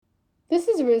This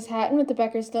is Riz Hatton with the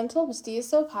Becker's Dental with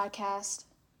DSO podcast.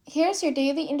 Here's your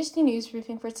daily industry news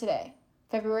briefing for today,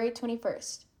 February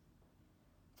 21st.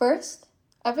 First,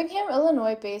 Effingham,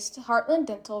 Illinois-based Heartland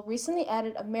Dental recently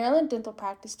added a Maryland dental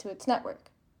practice to its network.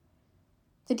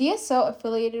 The DSO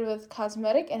affiliated with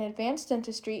Cosmetic and Advanced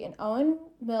Dentistry in Owen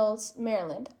Mills,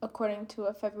 Maryland, according to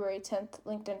a February 10th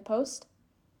LinkedIn post.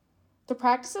 The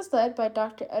practice is led by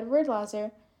Dr. Edward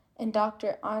Lazar and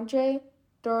Dr. Andrei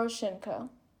Doroshenko.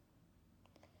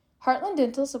 Heartland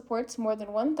Dental supports more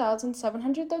than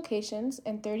 1,700 locations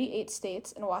in 38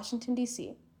 states and Washington,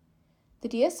 D.C. The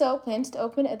DSO plans to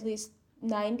open at least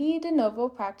 90 de novo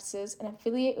practices and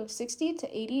affiliate with 60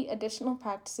 to 80 additional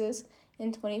practices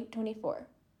in 2024.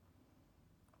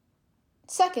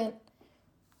 Second,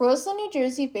 Roseland, New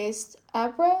Jersey-based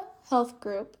Abra Health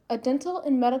Group, a dental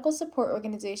and medical support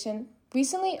organization,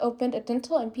 recently opened a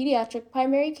dental and pediatric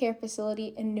primary care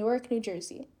facility in Newark, New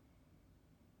Jersey.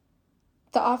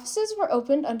 The offices were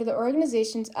opened under the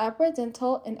organization's Abra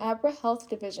Dental and Abra Health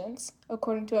divisions,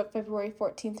 according to a February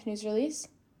 14th news release.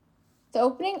 The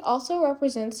opening also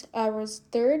represents Abra's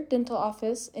third dental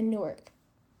office in Newark.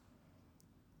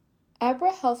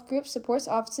 Abra Health Group supports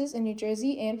offices in New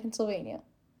Jersey and Pennsylvania.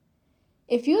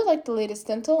 If you would like the latest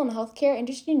dental and healthcare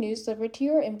industry news delivered to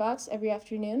your inbox every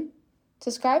afternoon,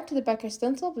 subscribe to the Becker's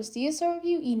Dental with DSO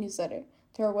Review e-newsletter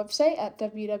through our website at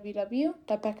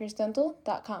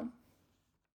www.beckersdental.com.